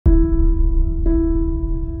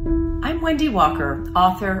Wendy Walker,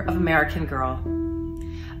 author of American Girl.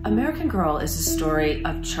 American Girl is a story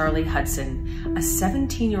of Charlie Hudson, a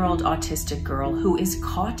 17-year-old autistic girl who is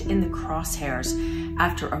caught in the crosshairs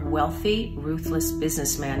after a wealthy, ruthless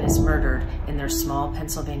businessman is murdered in their small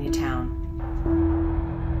Pennsylvania town.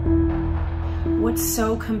 What's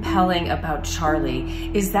so compelling about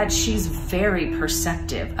Charlie is that she's very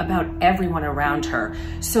perceptive about everyone around her,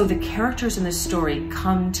 so the characters in the story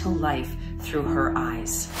come to life through her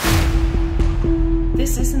eyes.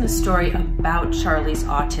 This isn't a story about Charlie's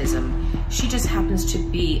autism. She just happens to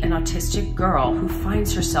be an autistic girl who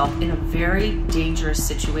finds herself in a very dangerous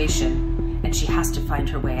situation, and she has to find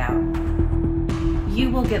her way out. You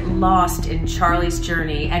will get lost in Charlie's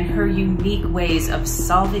journey and her unique ways of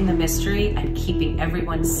solving the mystery and keeping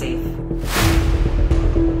everyone safe.